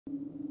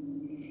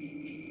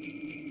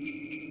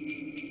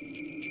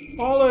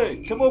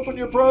Pauly, come open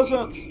your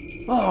presents.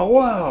 Oh,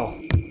 wow.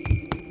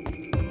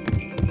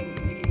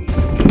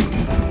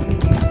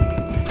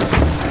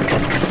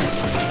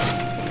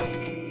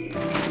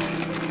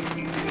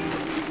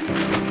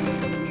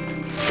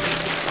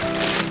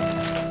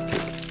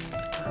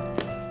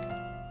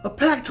 A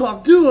Pack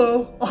Talk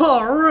Duo?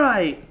 All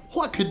right.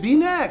 What could be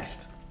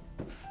next?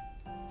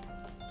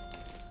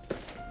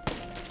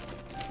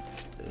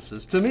 This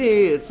is to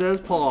me. It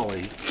says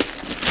Pauly.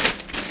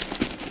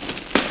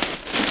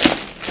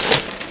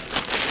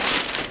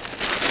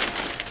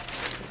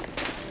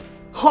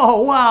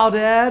 Oh, wow,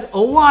 Dad.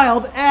 A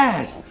wild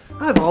ass.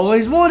 I've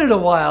always wanted a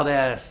wild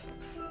ass.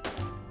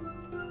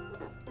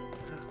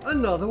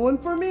 Another one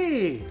for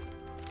me.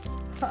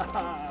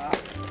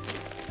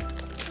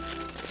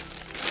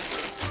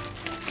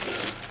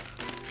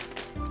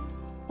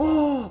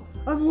 Oh,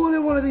 I've wanted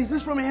one of these. This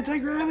is from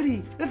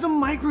Anti-Gravity. It's a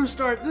micro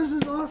start. This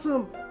is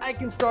awesome. I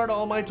can start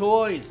all my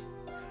toys.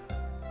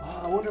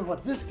 Oh, I wonder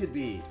what this could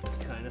be. It's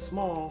kind of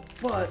small,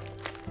 but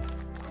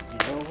you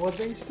know what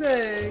they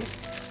say.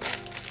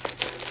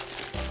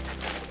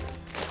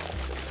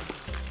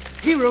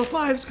 Hero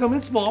 5s come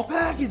in small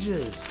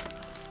packages.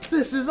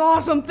 This is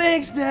awesome.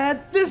 Thanks,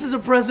 Dad. This is a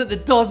present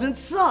that doesn't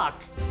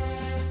suck.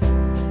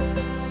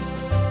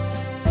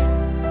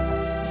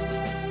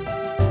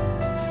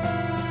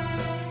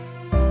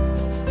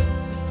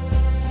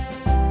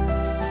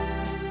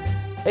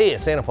 Hey,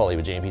 it's Santa Pauly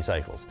with J&P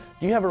Cycles.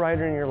 Do you have a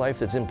rider in your life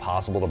that's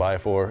impossible to buy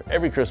for?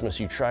 Every Christmas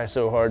you try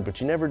so hard, but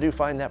you never do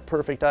find that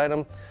perfect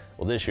item?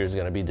 Well, this year's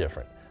gonna be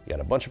different. We got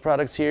a bunch of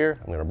products here.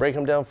 I'm gonna break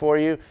them down for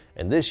you,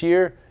 and this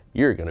year,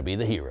 you're gonna be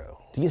the hero.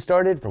 To get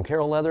started, from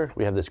Carol Leather,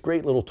 we have this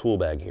great little tool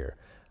bag here.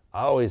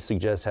 I always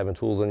suggest having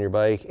tools on your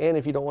bike, and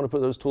if you don't wanna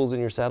put those tools in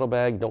your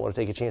saddlebag, don't wanna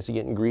take a chance of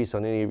getting grease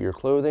on any of your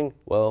clothing,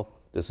 well,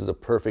 this is a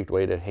perfect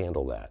way to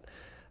handle that.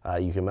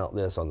 You can mount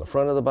this on the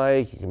front of the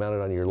bike, you can mount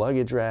it on your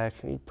luggage rack,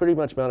 you pretty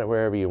much mount it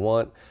wherever you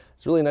want.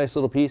 It's a really nice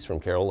little piece from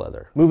Carol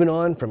Leather. Moving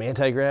on, from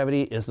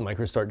Anti-Gravity is the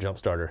MicroStart Jump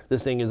Starter.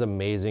 This thing is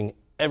amazing.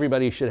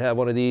 Everybody should have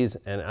one of these,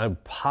 and I'm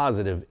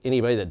positive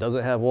anybody that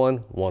doesn't have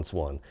one wants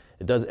one.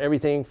 It does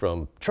everything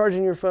from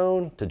charging your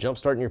phone to jump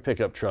starting your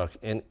pickup truck,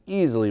 and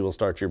easily will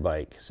start your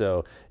bike.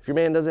 So if your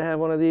man doesn't have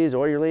one of these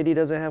or your lady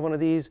doesn't have one of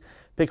these,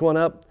 pick one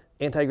up.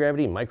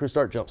 Anti-Gravity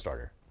MicroStart Jump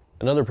Starter.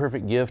 Another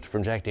perfect gift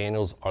from Jack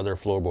Daniels are their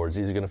floorboards.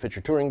 These are gonna fit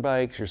your touring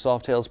bikes, your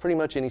Softails, pretty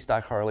much any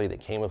stock Harley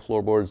that came with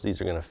floorboards. These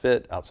are gonna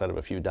fit outside of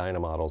a few Dyna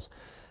models.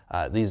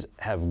 These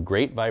have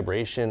great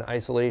vibration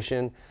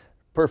isolation,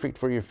 perfect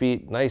for your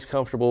feet, nice,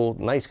 comfortable,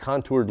 nice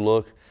contoured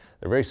look.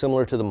 They're very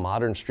similar to the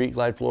modern Street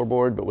Glide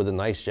floorboard, but with a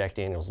nice Jack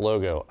Daniels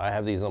logo. I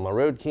have these on my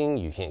Road King.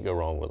 You can't go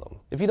wrong with them.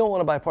 If you don't want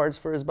to buy parts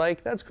for his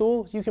bike, that's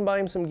cool. You can buy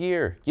him some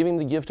gear. Give him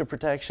the gift of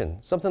protection.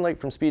 Something like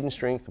from Speed and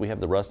Strength, we have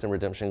the Rust and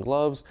Redemption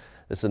gloves.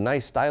 It's a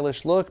nice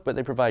stylish look, but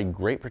they provide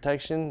great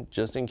protection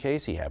just in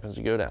case he happens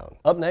to go down.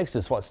 Up next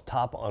is what's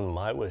top on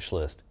my wish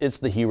list. It's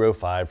the Hero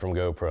 5 from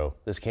GoPro.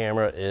 This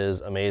camera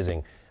is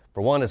amazing. For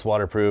one, it's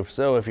waterproof,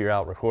 so if you're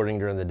out recording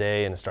during the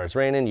day and it starts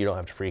raining, you don't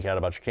have to freak out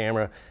about your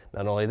camera.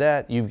 Not only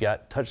that, you've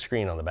got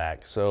touchscreen on the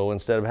back, so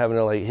instead of having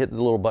to hit the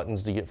little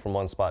buttons to get from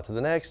one spot to the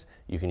next,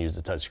 you can use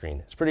the touchscreen.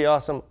 It's pretty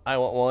awesome. I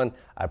want one.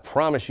 I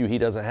promise you he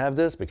doesn't have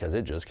this because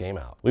it just came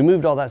out. We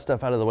moved all that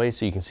stuff out of the way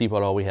so you can see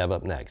what all we have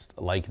up next,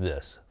 like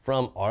this.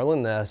 From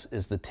Arlen Ness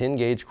is the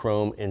 10-gauge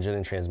chrome engine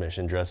and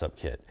transmission dress-up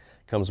kit.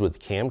 Comes with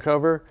cam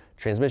cover,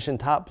 transmission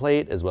top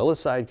plate, as well as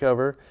side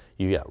cover.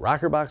 You got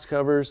rocker box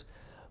covers,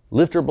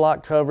 lifter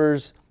block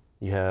covers,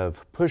 you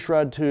have push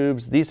rod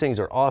tubes. These things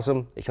are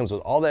awesome. It comes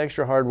with all the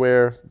extra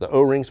hardware, the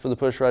O-rings for the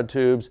push rod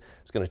tubes.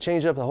 It's gonna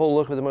change up the whole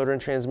look of the motor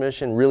and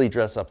transmission, really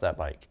dress up that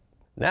bike.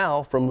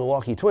 Now, from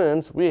Milwaukee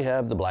Twins, we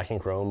have the black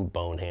and chrome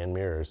bone hand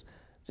mirrors.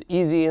 It's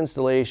easy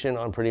installation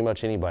on pretty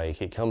much any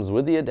bike. It comes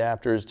with the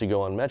adapters to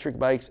go on metric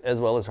bikes as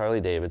well as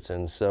Harley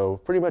Davidson. So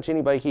pretty much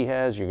any bike he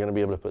has, you're gonna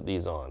be able to put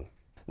these on.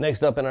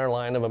 Next up in our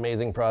line of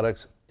amazing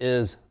products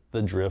is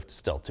the Drift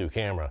Stealth 2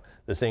 camera.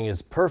 This thing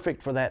is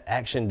perfect for that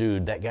action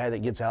dude, that guy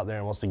that gets out there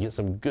and wants to get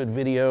some good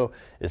video.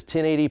 It's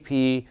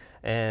 1080p,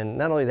 and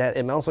not only that,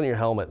 it mounts on your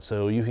helmet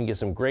so you can get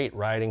some great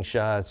riding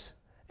shots,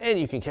 and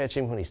you can catch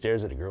him when he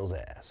stares at a girl's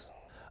ass.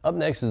 Up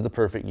next is the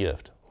perfect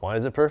gift. Why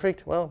is it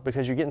perfect? Well,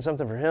 because you're getting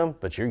something for him,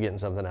 but you're getting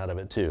something out of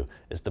it too.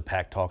 It's the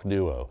Pack Talk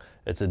Duo.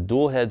 It's a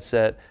dual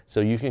headset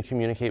so you can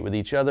communicate with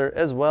each other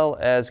as well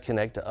as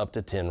connect to up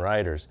to 10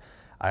 riders.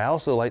 I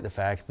also like the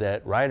fact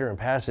that rider and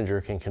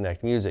passenger can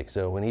connect music.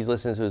 So when he's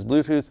listening to his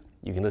Bluetooth,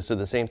 you can listen to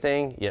the same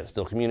thing, yet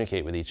still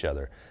communicate with each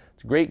other.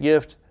 It's a great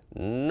gift.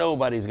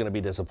 Nobody's gonna be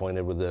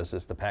disappointed with this.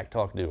 It's the Pack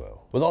Talk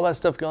Duo. With all that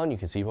stuff gone, you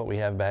can see what we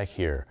have back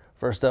here.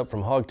 First up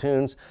from Hog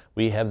Tunes,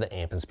 we have the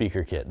amp and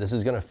speaker kit. This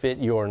is gonna fit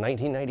your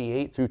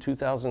 1998 through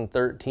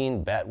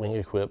 2013 Batwing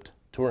equipped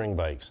touring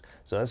bikes.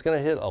 So that's gonna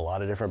hit a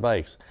lot of different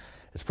bikes.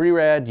 It's pretty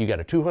rad. You got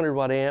a 200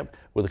 watt amp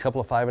with a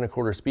couple of 5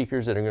 1/4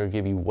 speakers that are going to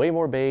give you way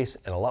more bass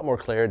and a lot more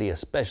clarity,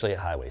 especially at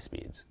highway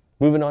speeds.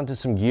 Moving on to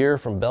some gear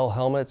from Bell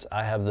Helmets,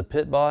 I have the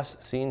Pit Boss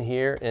seen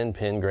here in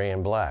pin gray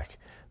and black.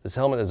 This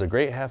helmet is a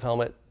great half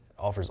helmet,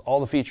 Offers all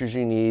the features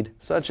you need,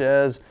 such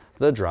as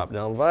the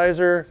drop-down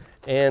visor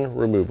and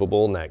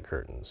removable neck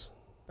curtains.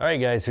 All right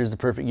guys, here's the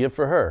perfect gift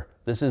for her.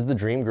 This is the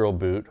Dream Girl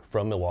boot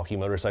from Milwaukee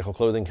Motorcycle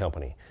Clothing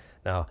Company.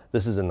 Now,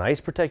 this is a nice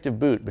protective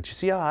boot, but you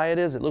see how high it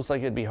is? It looks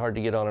like it'd be hard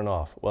to get on and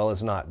off. Well,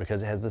 it's not,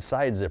 because it has the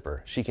side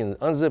zipper. She can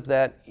unzip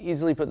that,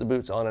 easily put the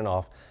boots on and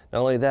off. Not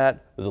only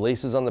that, with the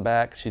laces on the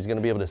back, she's gonna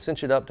be able to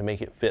cinch it up to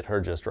make it fit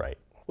her just right.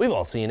 We've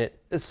all seen it.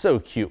 It's so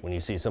cute when you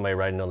see somebody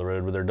riding on the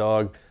road with their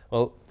dog.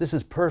 Well, this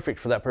is perfect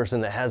for that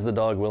person that has the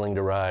dog willing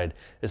to ride.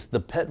 It's the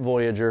Pet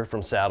Voyager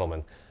from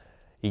Saddlemen.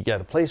 You got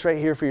a place right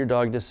here for your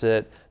dog to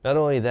sit. Not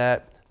only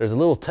that, there's a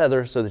little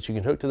tether so that you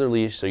can hook to their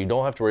leash so you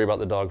don't have to worry about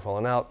the dog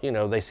falling out. You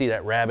know, they see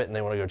that rabbit and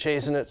they want to go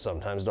chasing it.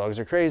 Sometimes dogs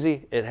are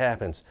crazy. It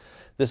happens.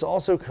 This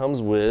also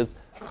comes with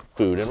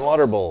food and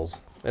water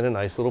bowls and a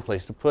nice little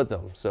place to put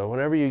them. So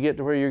whenever you get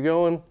to where you're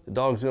going, the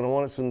dog's going to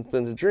want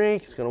something to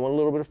drink. It's going to want a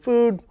little bit of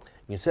food.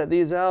 You can set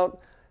these out,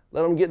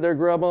 let them get their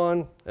grub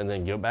on, and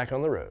then go back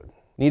on the road.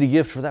 Need a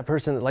gift for that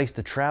person that likes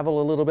to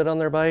travel a little bit on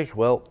their bike?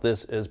 Well,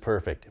 this is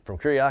perfect. From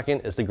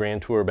Kuryakin, it's the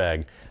Grand Tour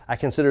bag. I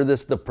consider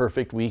this the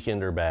perfect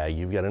weekender bag.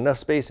 You've got enough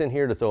space in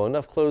here to throw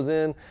enough clothes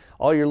in,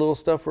 all your little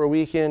stuff for a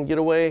weekend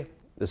getaway.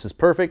 This is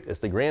perfect. It's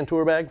the Grand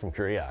Tour bag from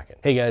Kuryakin.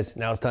 Hey guys,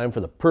 now it's time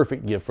for the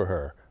perfect gift for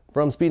her.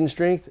 From Speed and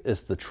Strength,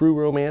 it's the True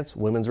Romance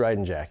Women's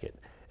Riding Jacket.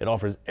 It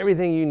offers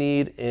everything you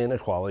need in a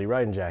quality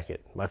riding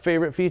jacket. My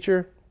favorite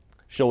feature,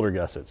 shoulder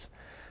gussets.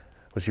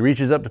 When she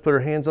reaches up to put her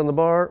hands on the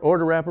bar or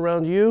to wrap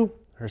around you,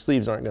 her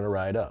sleeves aren't going to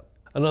ride up.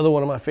 Another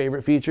one of my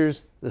favorite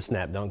features, the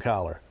snap-down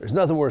collar. There's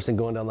nothing worse than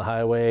going down the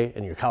highway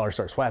and your collar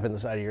starts whapping the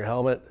side of your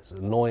helmet. As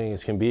annoying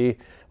as can be.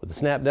 With the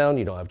snap-down,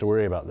 you don't have to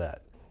worry about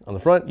that. On the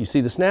front, you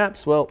see the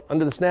snaps. Well,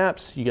 under the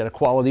snaps, you got a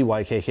quality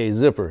YKK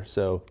zipper.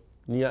 So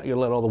you're not going to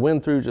let all the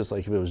wind through just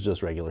like if it was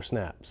just regular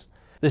snaps.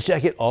 This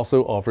jacket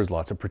also offers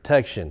lots of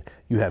protection.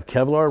 You have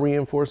Kevlar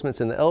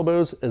reinforcements in the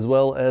elbows, as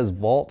well as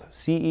Vault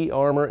CE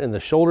armor in the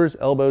shoulders,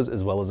 elbows,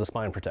 as well as a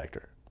spine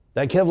protector.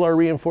 That Kevlar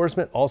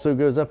reinforcement also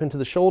goes up into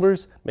the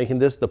shoulders, making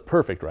this the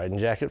perfect riding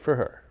jacket for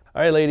her.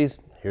 All right, ladies,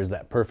 here's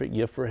that perfect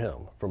gift for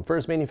him. From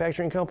First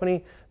Manufacturing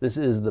Company, this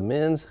is the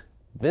men's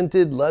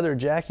vented leather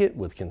jacket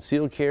with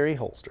concealed carry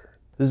holster.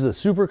 This is a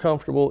super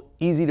comfortable,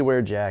 easy to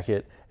wear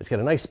jacket. It's got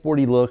a nice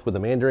sporty look with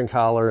the mandarin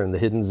collar and the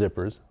hidden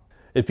zippers.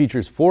 It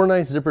features 4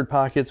 nice zippered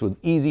pockets with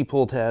easy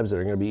pull tabs that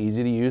are going to be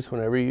easy to use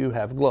whenever you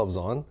have gloves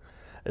on,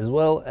 as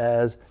well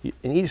as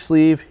in each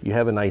sleeve you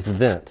have a nice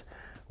vent.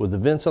 With the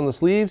vents on the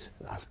sleeves,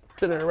 I'll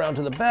spin it around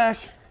to the back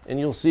and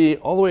you'll see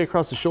all the way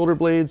across the shoulder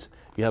blades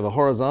you have a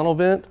horizontal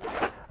vent.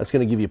 That's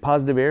going to give you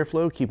positive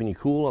airflow, keeping you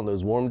cool on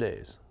those warm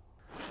days.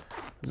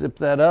 Zip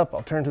that up,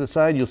 I'll turn to the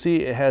side, you'll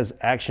see it has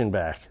action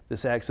back.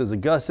 This acts as a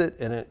gusset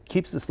and it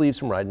keeps the sleeves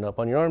from riding up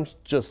on your arms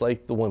just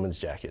like the women's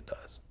jacket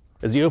does.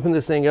 As you open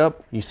this thing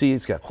up, you see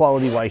it's got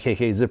quality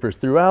YKK zippers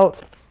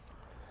throughout.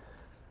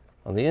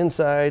 On the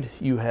inside,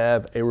 you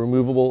have a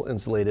removable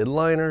insulated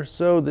liner,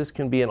 so this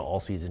can be an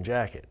all-season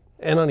jacket.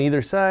 And on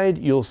either side,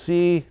 you'll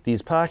see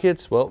these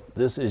pockets. Well,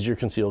 this is your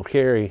concealed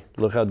carry.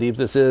 Look how deep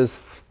this is.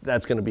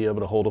 That's going to be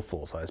able to hold a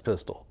full-size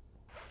pistol.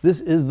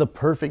 This is the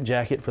perfect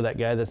jacket for that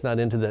guy that's not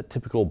into that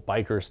typical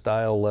biker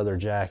style leather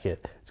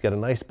jacket. It's got a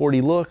nice sporty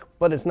look,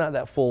 but it's not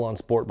that full-on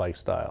sport bike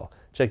style.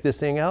 Check this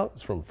thing out.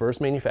 It's from First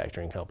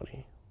Manufacturing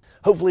Company.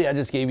 Hopefully I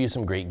just gave you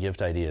some great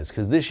gift ideas,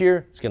 because this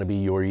year it's going to be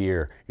your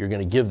year. You're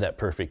going to give that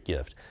perfect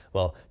gift.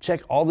 Well,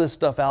 check all this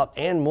stuff out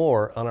and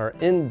more on our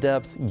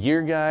in-depth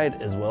gear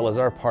guide as well as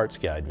our parts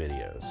guide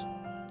videos.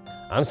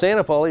 I'm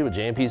Santa Pauly with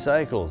J&P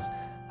Cycles.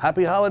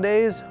 Happy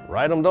holidays,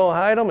 ride them, don't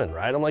hide them, and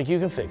ride them like you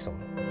can fix them.